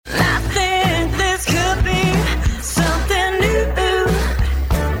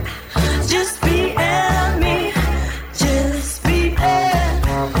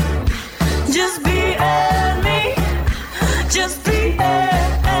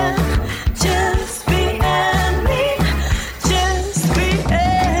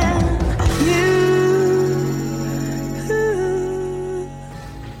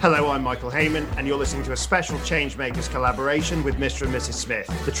Heyman, and you're listening to a special Changemakers collaboration with Mr. and Mrs. Smith,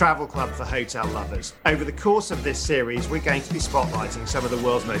 the travel club for hotel lovers. Over the course of this series, we're going to be spotlighting some of the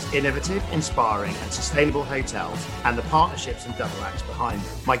world's most innovative, inspiring, and sustainable hotels and the partnerships and double acts behind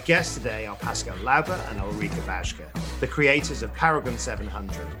them. My guests today are Pascal Lauber and Ulrike Baschke, the creators of Paragon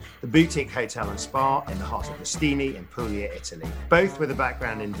 700, the boutique hotel and spa in the heart of Ostini in Puglia, Italy. Both with a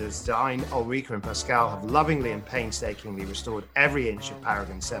background in design, Ulrike and Pascal have lovingly and painstakingly restored every inch of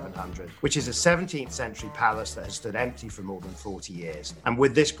Paragon 700, which is a 17th century palace that has stood empty for more than 40 years. And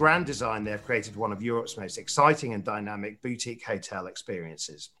with this grand design, they have created one of Europe's most exciting and dynamic boutique hotel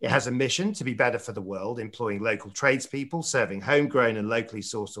experiences. It has a mission to be better for the world, employing local tradespeople, serving homegrown and locally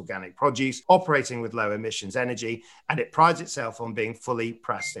sourced organic produce, operating with low emissions energy, and it prides itself on being fully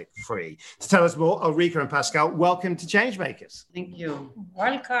plastic free. To tell us more, Ulrike and Pascal, welcome to Changemakers. Thank you.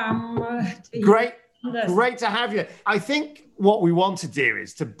 Welcome. Great to have you. I think what we want to do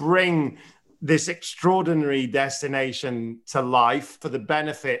is to bring this extraordinary destination to life for the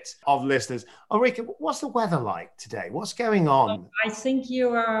benefit of listeners. Ulrike, what's the weather like today? What's going on? I think you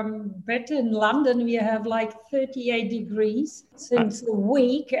are better in London. We have like 38 degrees since a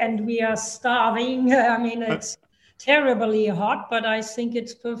week and we are starving. I mean, it's terribly hot, but I think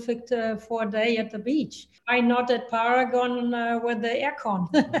it's perfect for a day at the beach. Why not at Paragon with the aircon?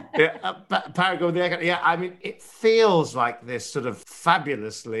 Paragon with the aircon. Yeah, I mean, it feels like this sort of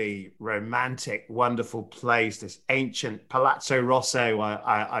fabulously romantic, wonderful place, this ancient Palazzo Rosso,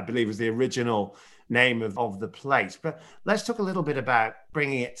 I believe was the original name of the place. But let's talk a little bit about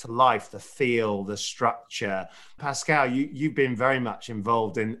bringing it to life, the feel, the structure. Pascal, you've been very much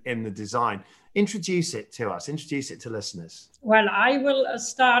involved in the design. Introduce it to us, introduce it to listeners. Well, I will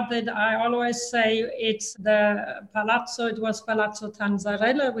start that. I always say it's the Palazzo, it was Palazzo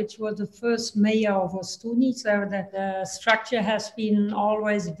Tanzarella, which was the first mayor of Ostuni. So the structure has been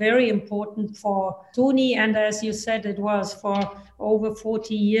always very important for Ostuni. And as you said, it was for over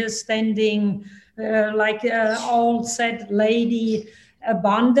 40 years standing like an old sad lady,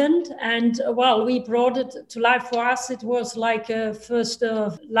 abandoned. And well, we brought it to life. For us it was like a first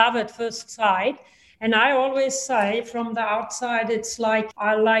love at first sight. And I always say from the outside it's like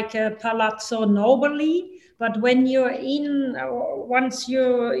I like a Palazzo Nobili, but when you're in, once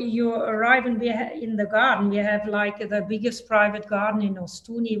you arrive and in the garden, we have like the biggest private garden in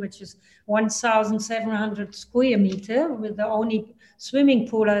Ostuni, which is 1,700 square meter with the only swimming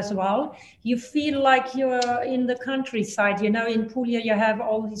pool as well. You feel like you're in the countryside. You know, in Puglia you have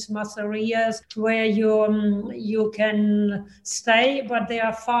all these masserias where you can stay, but they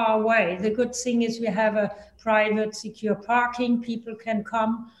are far away. The good thing is we have a private secure parking. People can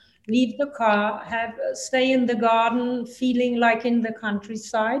come, leave the car, stay in the garden, feeling like in the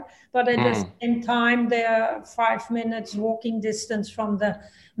countryside. But at the same time, they're 5 minutes walking distance from the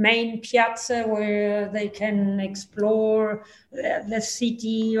main piazza where they can explore the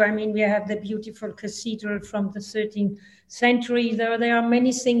city. I mean, we have the beautiful cathedral from the 13th century. There are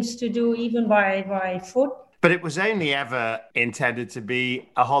many things to do, even by foot. But it was only ever intended to be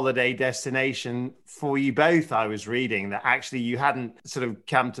a holiday destination for you both. I was reading that actually you hadn't sort of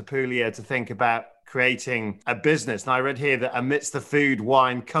come to Puglia to think about creating a business. And I read here that amidst the food,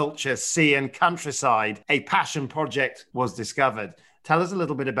 wine, culture, sea and countryside, a passion project was discovered. Tell us a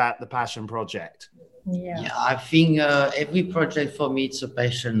little bit about the passion project. Yeah, I think every project for me, it's a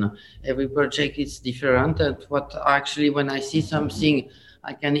passion. Every project is different. And what actually, when I see something,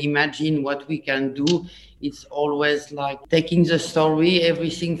 I can imagine what we can do. It's always like taking the story,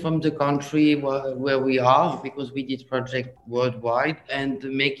 everything from the country where we are, because we did project worldwide, and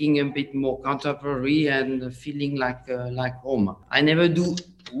making a bit more contemporary and feeling like home. I never do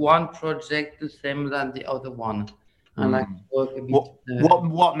one project the same than the other one. I like to work a bit.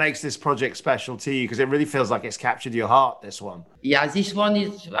 What makes this project special to you? Because it really feels like it's captured your heart, this one. Yeah, this one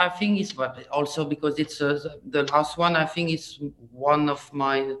is, I think it's, but also because it's the last one, I think it's one of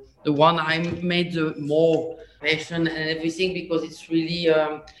the one I made the more passion and everything, because it's really,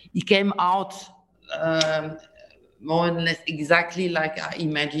 it came out more or less exactly like I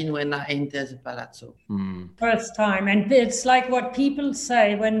imagined when I entered the Palazzo. First time. And it's like what people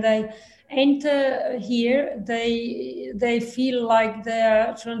say when they enter here, they feel like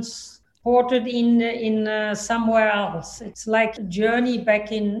they're transported in somewhere else. It's like a journey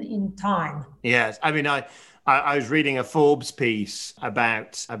back in time. Yes, I mean, I was reading a Forbes piece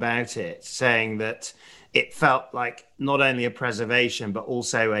about it, saying that it felt like not only a preservation, but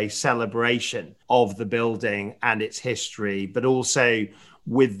also a celebration of the building and its history, but also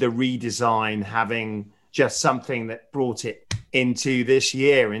with the redesign having just something that brought it into this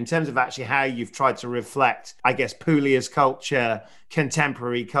year in terms of actually how you've tried to reflect, I guess, Puglia's culture,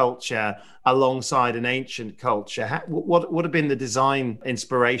 contemporary culture, alongside an ancient culture? What have been the design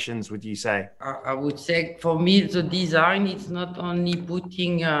inspirations, would you say? I would say for me, the design, it's not only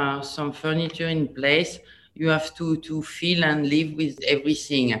putting some furniture in place. You have to feel and live with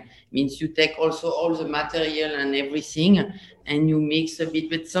everything. It means you take also all the material and everything and you mix a bit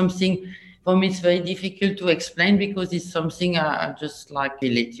with something. For me, it's very difficult to explain because it's something I just like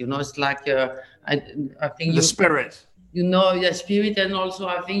feel it. It's like, I think the spirit. The spirit, and also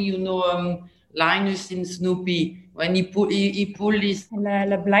I think Linus in Snoopy when he pull his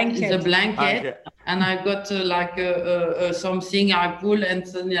the blanket, and I got something I pull, and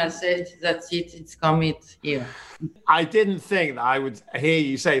suddenly I said, "That's it, it's coming here." I didn't think that I would hear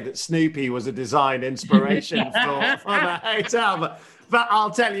you say that Snoopy was a design inspiration for the hotel, but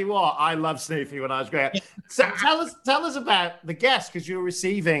I'll tell you what, I loved Snoopy when I was growing up. So tell us about the guests, because you're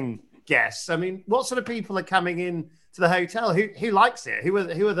receiving guests. I mean, what sort of people are coming in to the hotel? Who likes it? Who are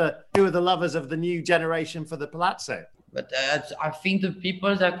the lovers of the new generation for the Palazzo? But I think the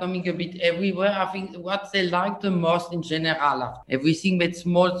people that are coming a bit everywhere, I think what they like the most in general, everything that's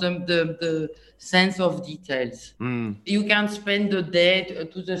more the sense of details. You can spend the day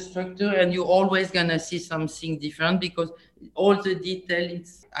to the structure and you're always going to see something different because all the detail,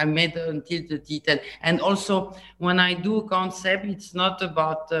 I made until the detail. And also when I do concept, it's not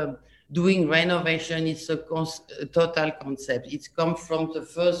about doing renovation, it's a total concept. It comes from the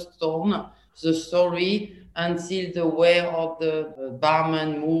first tone, the story, until the way of the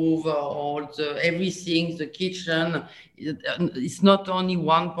barman move, all everything, the kitchen. It's not only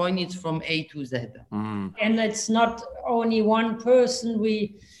one point, it's from A to Z. And it's not only one person.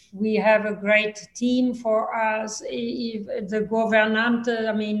 We have a great team for us. The governante,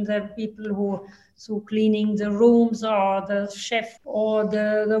 I mean, the people who cleaning the rooms, or the chef, or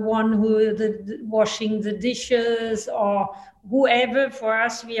the one who washing the dishes, or whoever. For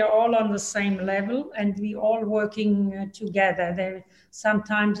us, we are all on the same level and we all working together.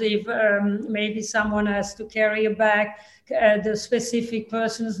 Sometimes if maybe someone has to carry a bag, the specific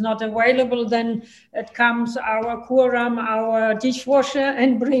person is not available, then it comes our Kuram, our dishwasher,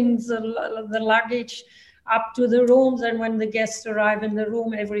 and brings the luggage up to the rooms. And when the guests arrive in the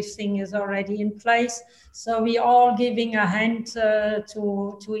room, everything is already in place. So we all giving a hand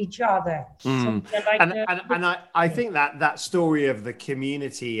to each other. So I think that story of the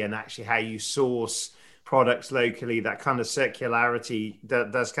community and actually how you source products locally, that kind of circularity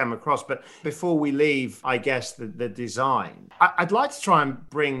that does come across. But before we leave, I guess the design, I'd like to try and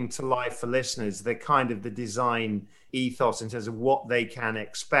bring to life for listeners the kind of the design ethos in terms of what they can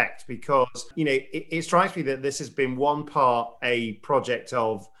expect, because it strikes me that this has been one part a project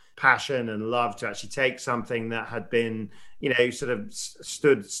of passion and love to actually take something that had been sort of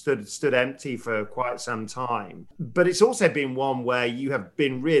stood empty for quite some time, but it's also been one where you have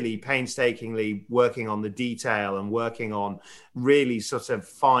been really painstakingly working on the detail and working on really sort of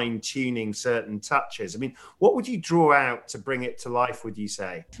fine-tuning certain touches. I mean, what would you draw out to bring it to life, would you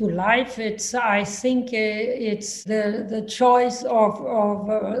say? To life, I think it's the choice of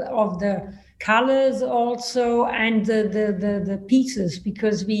the colors also, and the pieces,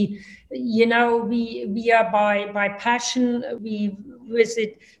 because we are by passion. We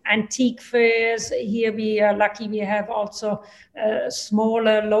visit antique fairs. Here we are lucky, we have also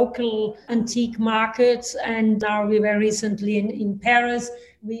smaller local antique markets, and now we were recently in Paris.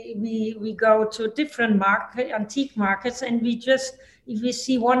 We go to different antique markets, and if we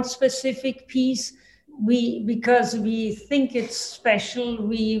see one specific piece, because we think it's special,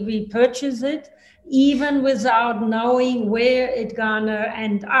 we purchase it, even without knowing where it's gonna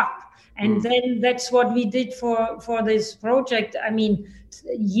end up. And then that's what we did for this project. I mean,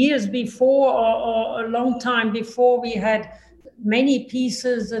 years before, or a long time before, we had many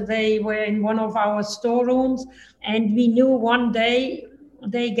pieces. They were in one of our storerooms, and we knew one day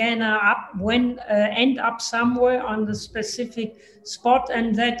they gonna end up somewhere on the specific spot,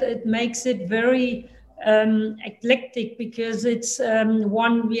 and that it makes it very eclectic, because it's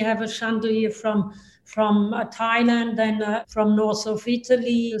we have a chandelier from Thailand and from north of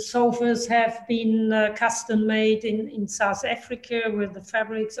Italy. The sofas have been custom made in South Africa, where the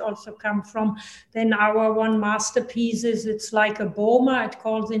fabrics also come from. Then our one masterpiece it's like a boma, it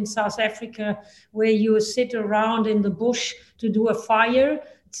calls in South Africa, where you sit around in the bush to do a fire.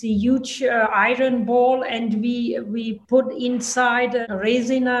 It's a huge iron ball, and we put inside a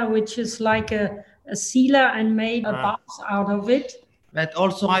resina, which is like a sealer, and made a box out of it. But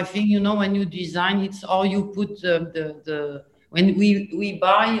also, I think, when you design, it's how you put the when we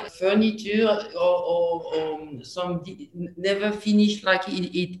buy furniture or some never finished like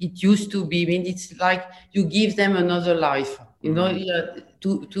it used to be. I mean, it's like you give them another life. You know,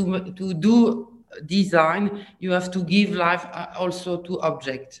 to do design, you have to give life also to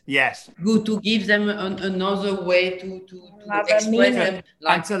objects. Yes. Good to give them another way to express them,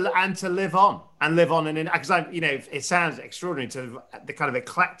 like, and to live on and because it sounds extraordinary to the kind of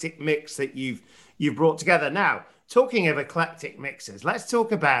eclectic mix that you've brought together. Now, talking of eclectic mixes, let's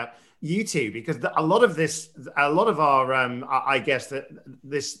talk about you two, because a lot of our I guess that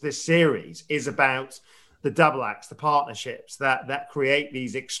this series is about the double acts, the partnerships that create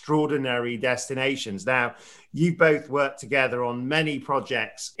these extraordinary destinations. Now, you both worked together on many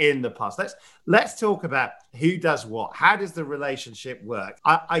projects in the past. Let's talk about who does what. How does the relationship work?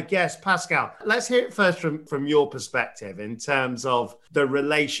 I guess, Pascal, let's hear it first from your perspective in terms of the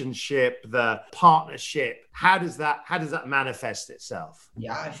relationship, the partnership. How does that manifest itself?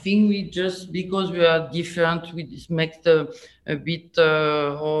 Yeah, I think we just, because we are different, we just make a bit,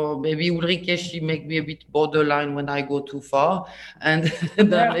 or maybe Ulrike, she make me a bit borderline when I go too far. And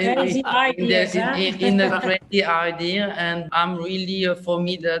crazy ideas, in a crazy idea. And I'm really, for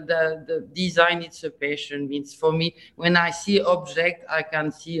me, the design, it's a passion. Means for me, when I see object, I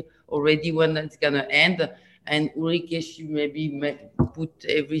can see already when it's gonna end. And Ulrike, she maybe put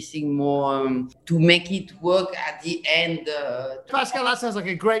everything more to make it work at the end. Pascal, that sounds like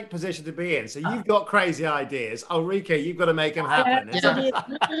a great position to be in. So you've got crazy ideas. Ulrike, you've got to make them happen.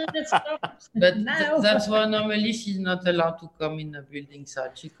 But that's why normally she's not allowed to come in the building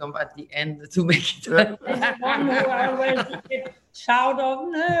site. She comes at the end to make it happen. The one who always shout of,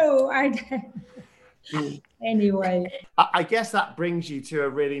 no, I don't. Anyway, I guess that brings you to a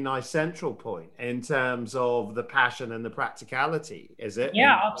really nice central point in terms of the passion and the practicality, is it?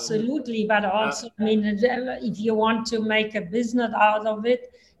 Yeah, absolutely. But also, I mean, if you want to make a business out of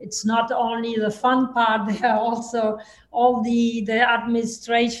it, it's not only the fun part, there are also all the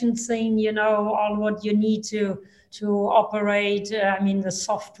administration thing, all what you need to operate, I mean, the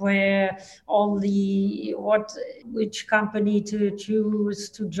software, all which company to choose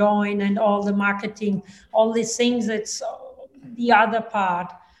to join, and all the marketing, all these things. It's the other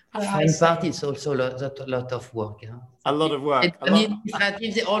part. The part is also a lot of work. Yeah? A lot of work.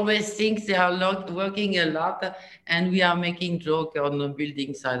 They always think they are working a lot, and we are making joke on the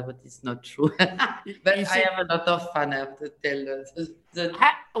building side, but it's not true. But I have a lot of fun, I have to tell.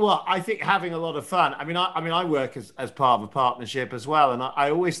 Well, I think having a lot of fun. I mean, I work as part of a partnership as well, and I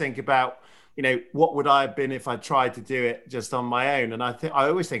always think about, what would I have been if I tried to do it just on my own? And I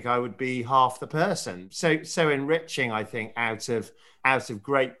always think I would be half the person. So enriching, I think, out of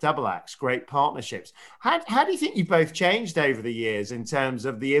great double acts, great partnerships. How do you think you both changed over the years in terms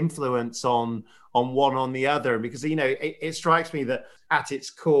of the influence on one on the other? Because, it strikes me that at its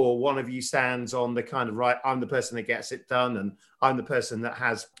core, one of you stands on the kind of, right, I'm the person that gets it done, and I'm the person that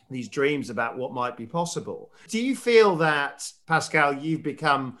has these dreams about what might be possible. Do you feel that, Pascal, you've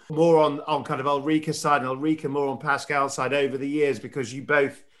become more on kind of Ulrike's side and Ulrike more on Pascal's side over the years because you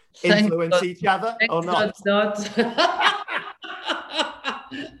both influence each other, or not?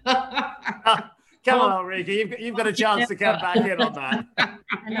 Come on, Ulrike, you've got a chance to come back in on that.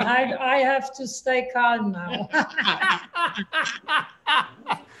 And I have to stay calm now.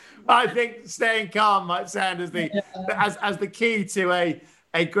 I think staying calm might sound as the key to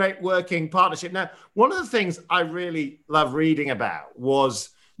a great working partnership. Now, one of the things I really love reading about was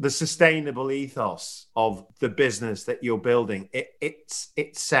the sustainable ethos of the business that you're building.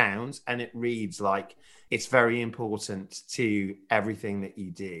 It sounds and it reads like it's very important to everything that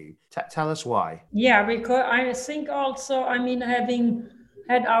you do. Tell us why. Yeah, because I think also, I mean, having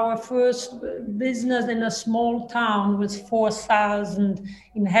had our first business in a small town with 4,000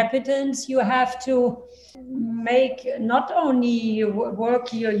 inhabitants, you have to make not only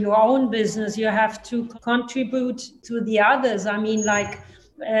work your own business, you have to contribute to the others. I mean,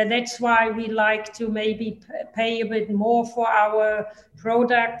 that's why we like to maybe pay a bit more for our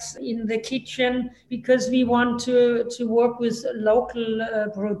products in the kitchen, because we want to work with local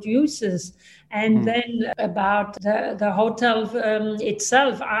producers. And then about the hotel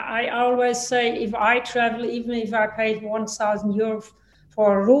itself, I always say, if I travel, even if I paid 1,000 euros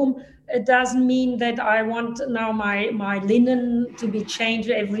for a room, it doesn't mean that I want now my linen to be changed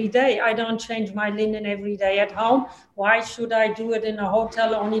every day. I don't change my linen every day at home. Why should I do it in a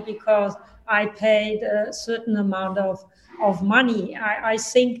hotel only because I paid a certain amount of money? I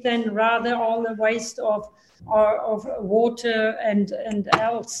think then rather all the waste of water and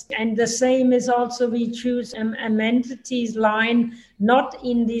else. And the same is also, we choose amenities line, not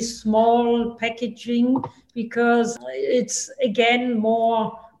in this small packaging because it's again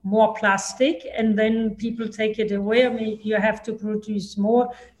more plastic, and then people take it away. I mean, you have to produce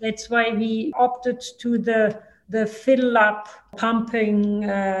more. That's why we opted to the fill up pumping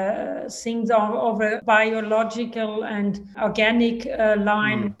things of a biological and organic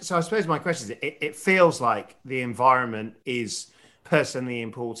line. So I suppose my question is, it feels like the environment is personally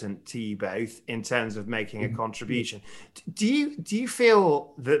important to you both in terms of making a contribution. Do you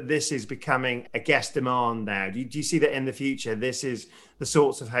feel that this is becoming a guest demand now? Do you see that in the future this is the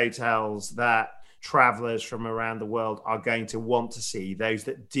sorts of hotels that travelers from around the world are going to want to see, those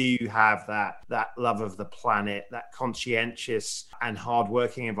that do have that love of the planet, that conscientious and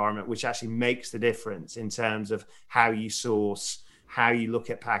hardworking environment, which actually makes the difference in terms of how you source, how you look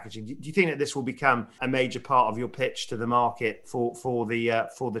at packaging? Do you think that this will become a major part of your pitch to the market for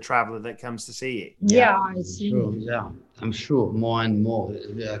the traveller that comes to see you? Yeah, I see. Sure, yeah, I'm sure more and more.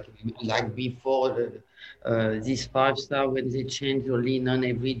 Like before, this 5-star, when they change your linen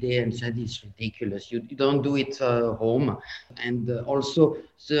every day and said it's ridiculous. You don't do it home. And also,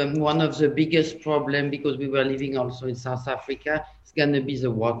 one of the biggest problem, because we were living also in South Africa, is going to be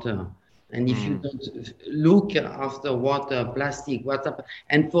the water. And if you don't look after water, plastic, what's up?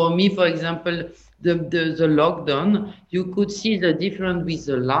 And for me, for example, the lockdown, you could see the difference with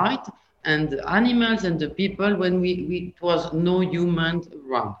the light and the animals and the people when it was no human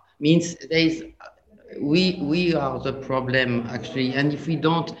around. Means we are the problem actually. And if we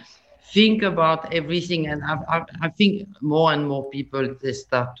don't think about everything, and I think more and more people, they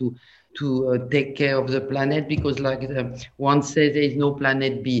start to take care of the planet, because like one says, there is no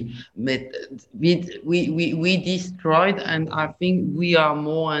planet B. We destroyed, and I think we are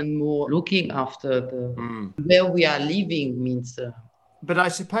more and more looking after where we are living means. But I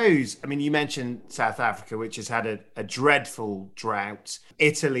suppose, I mean, you mentioned South Africa, which has had a dreadful drought.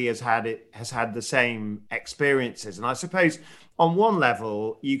 Italy has had the same experiences. And I suppose on one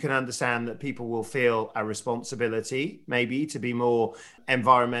level, you can understand that people will feel a responsibility, maybe, to be more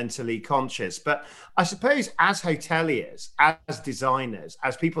environmentally conscious. But I suppose as hoteliers, as designers,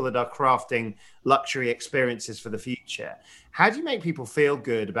 as people that are crafting luxury experiences for the future, how do you make people feel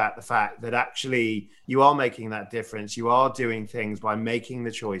good about the fact that actually you are making that difference? You are doing things by making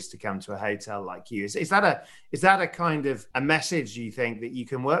the choice to come to a hotel like you. Is that a kind of a message you think that you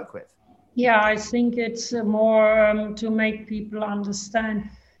can work with? Yeah, I think it's more to make people understand.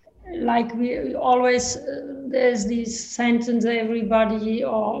 Like we always, there's this sentence everybody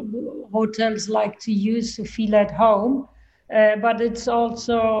or hotels like to use to feel at home. But it's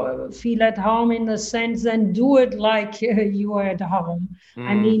also feel at home in the sense and do it like you are at home.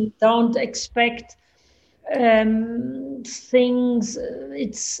 I mean, don't expect things.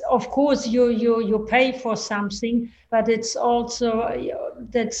 It's of course you pay for something, but it's also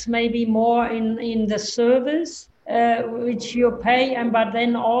that's maybe more in the service which you pay, but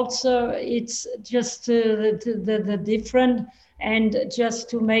then also it's just the different. And just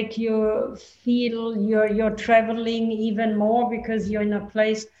to make you feel you're traveling even more, because you're in a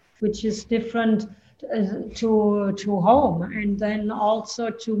place which is different to home. And then also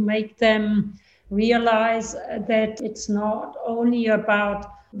to make them realize that it's not only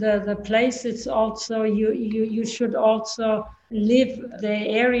about the place, it's also you should also live the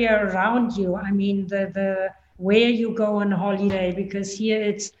area around you. I mean, the where you go on holiday, because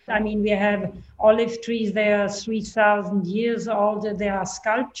here we have olive trees, they are 3,000 years old, there are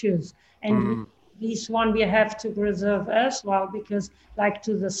sculptures, and this one we have to preserve as well, because like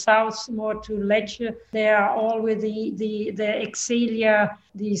to the south, more to Lecce, they are all with the Exelia,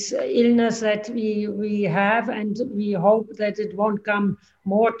 this illness that we have, and we hope that it won't come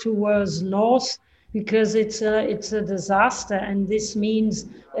more towards north, because it's a disaster, and this means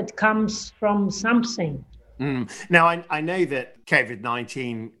it comes from something. Now, I know that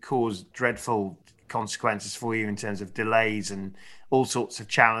COVID-19 caused dreadful consequences for you in terms of delays and all sorts of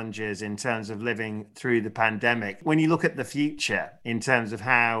challenges in terms of living through the pandemic. When you look at the future in terms of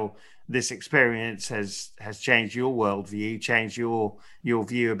how this experience has changed your worldview, changed your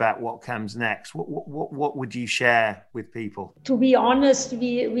view about what comes next, what would you share with people? To be honest,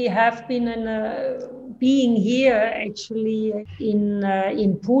 we have been being here actually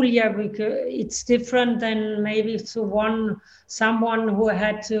in Puglia, because it's different than maybe to one someone who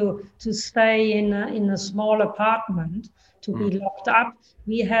had to stay in a small apartment to be locked up.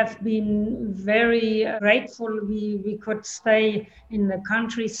 We have been very grateful we could stay in the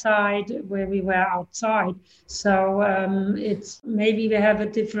countryside where we were outside. So it's maybe we have a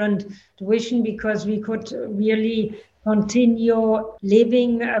different vision because we could really continue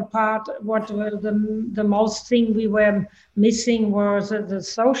living apart. What were the most thing we were missing was the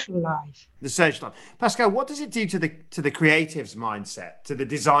social life. The social life. Pascal, what does it do to the creative's mindset, to the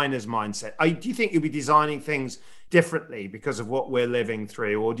designer's mindset? Do you think you'll be designing things differently because of what we're living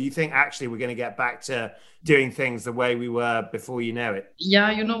through, or do you think actually we're going to get back to doing things the way we were before you know it?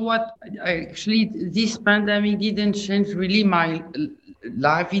 Yeah, you know what? Actually, this pandemic didn't change really my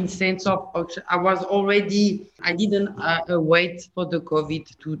life in sense of I didn't wait for the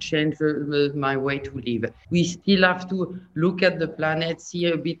COVID to change my way to live. We still have to look at the planet, see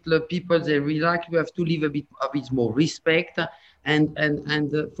a bit the people they relax. We have to live a bit more respect, and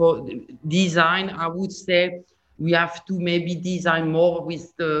for design, I would say we have to maybe design more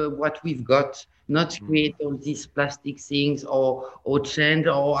with what we've got, not create all these plastic things or change.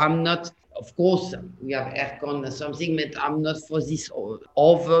 Or I'm not. Of course, we have aircon or something, but I'm not for this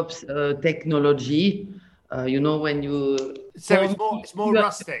over technology. When you... So it's more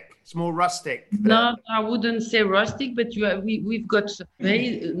rustic. It's more rustic. No, I wouldn't say rustic, but we've got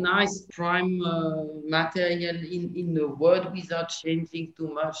very nice prime material in the world without changing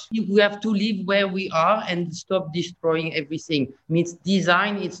too much. We have to live where we are and stop destroying everything. Means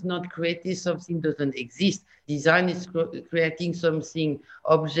design, it's not creating something doesn't exist. Design is creating something,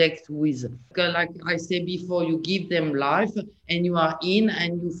 object with, like I said before, you give them life and you are in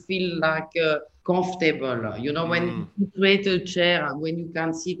and you feel like comfortable. When you create a chair, when you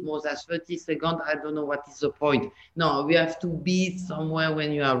can sit more than 30 seconds, I don't know what is the point. No, we have to be somewhere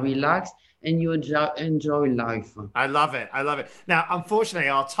when you are relaxed and you enjoy life. I love it. Now, unfortunately,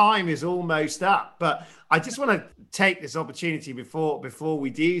 our time is almost up, but I just want to take this opportunity before we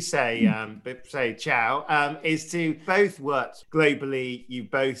do say ciao, is to both work globally.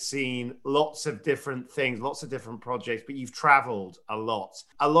 You've both seen lots of different things, lots of different projects, but you've traveled a lot.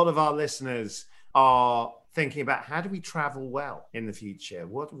 A lot of our listeners are thinking about how do we travel well in the future?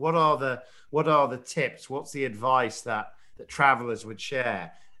 What are the tips? What's the advice that travelers would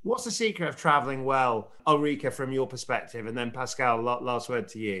share? What's the secret of traveling well, Ulrike, from your perspective? And then Pascal, last word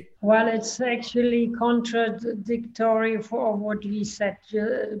to you. Well, it's actually contradictory for what we said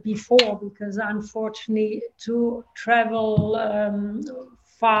before, because unfortunately to travel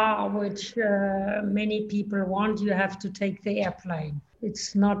far, which many people want, you have to take the airplane.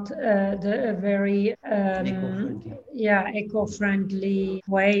 It's not the very eco-friendly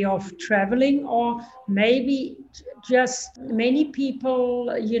way of traveling, or maybe just many people,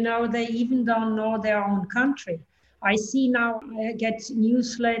 they even don't know their own country. I see now, I get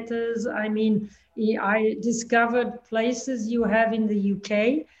newsletters. I mean, I discovered places you have in the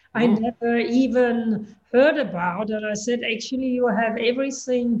UK I never even heard about. And I said, actually, you have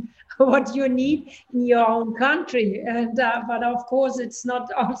everything what you need in your own country. And but of course, it's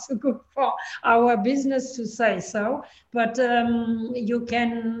not also good for our business to say so. But you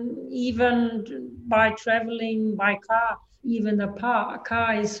can even by traveling by car, even a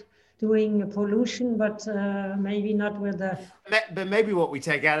car is doing pollution, but maybe not with the... But maybe what we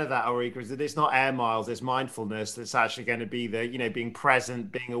take out of that, Ulrike, is that it's not air miles, it's mindfulness that's actually going to be the, being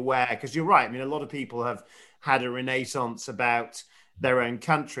present, being aware. Because you're right. I mean, a lot of people have had a renaissance about their own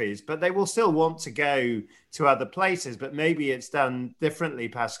countries, but they will still want to go to other places. But maybe it's done differently,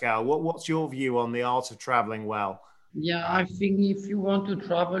 Pascal. What's your view on the art of traveling well? Yeah, I think if you want to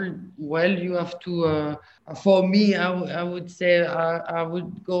travel well, you have to, for me, I would say I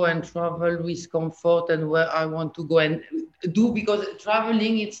would go and travel with comfort and where I want to go and do, because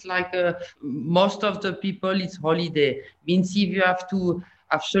traveling, it's like most of the people, it's holiday. Means if you have to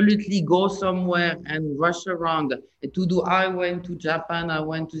absolutely go somewhere and rush around to do, I went to Japan, I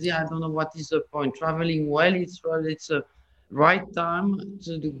went to I don't know what is the point. Traveling well, it's a right time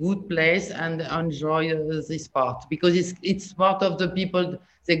to the good place and enjoy this part, because it's part of the people,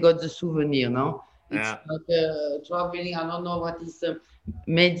 they got the souvenir, no? Yeah. It's like traveling, I don't know what is the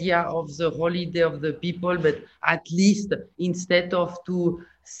media of the holiday of the people, but at least instead of to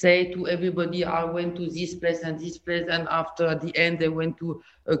say to everybody, I went to this place and this place, and after at the end they went to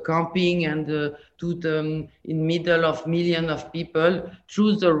camping and to the in middle of millions of people,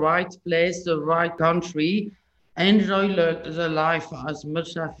 choose the right place, the right country. Enjoy the life as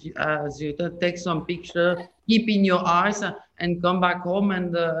much as you can. Take some picture, keep in your eyes and come back home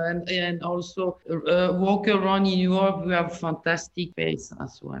and also walk around in Europe. We have a fantastic space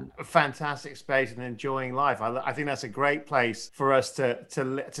as well. A fantastic space and enjoying life. I think that's a great place for us to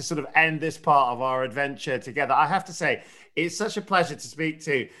sort of end this part of our adventure together. I have to say, it's such a pleasure to speak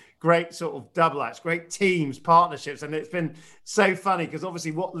to great sort of double acts, great teams, partnerships. And it's been so funny because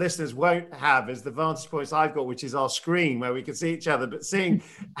obviously what listeners won't have is the vantage points I've got, which is our screen where we can see each other, but seeing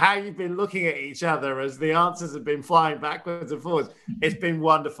how you've been looking at each other as the answers have been flying backwards and forwards, it's been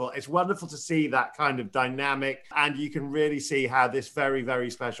wonderful. It's wonderful to see that kind of dynamic, and you can really see how this very,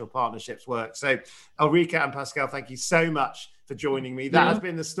 very special partnerships work. So Ulrike and Pascal, thank you so much for joining me. That has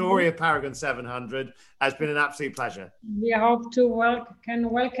been the story of Paragon 700. It's been an absolute pleasure. We hope to can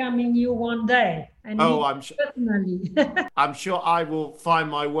welcome you one day. And I'm sure. Certainly. I'm sure I will find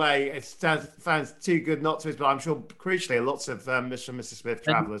my way. It sounds too good not to miss, but I'm sure crucially lots of Mr. and Mrs. Smith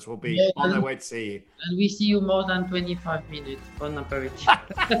travellers will be on their way to see you. And we see you more than 25 minutes. Bon aperitif.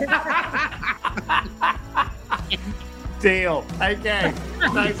 Deal. Okay.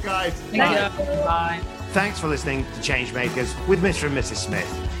 Thanks, guys. Bye. Thanks for listening to Changemakers with Mr. and Mrs.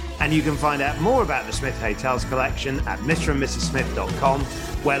 Smith. And you can find out more about the Smith Hotels collection at mrandmrssmith.com,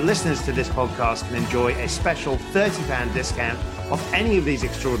 where listeners to this podcast can enjoy a special £30 discount off any of these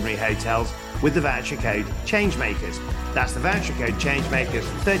extraordinary hotels with the voucher code Changemakers. That's the voucher code Changemakers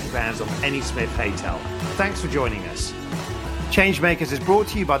for £30 off any Smith hotel. Thanks for joining us. Changemakers is brought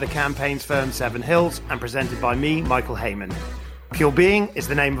to you by the campaigns firm Seven Hills and presented by me, Michael Heyman. Pure Being is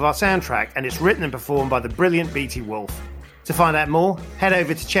the name of our soundtrack, and it's written and performed by the brilliant BT Wolf. To find out more, head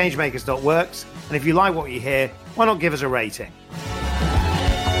over to changemakers.works, and if you like what you hear, why not give us a rating?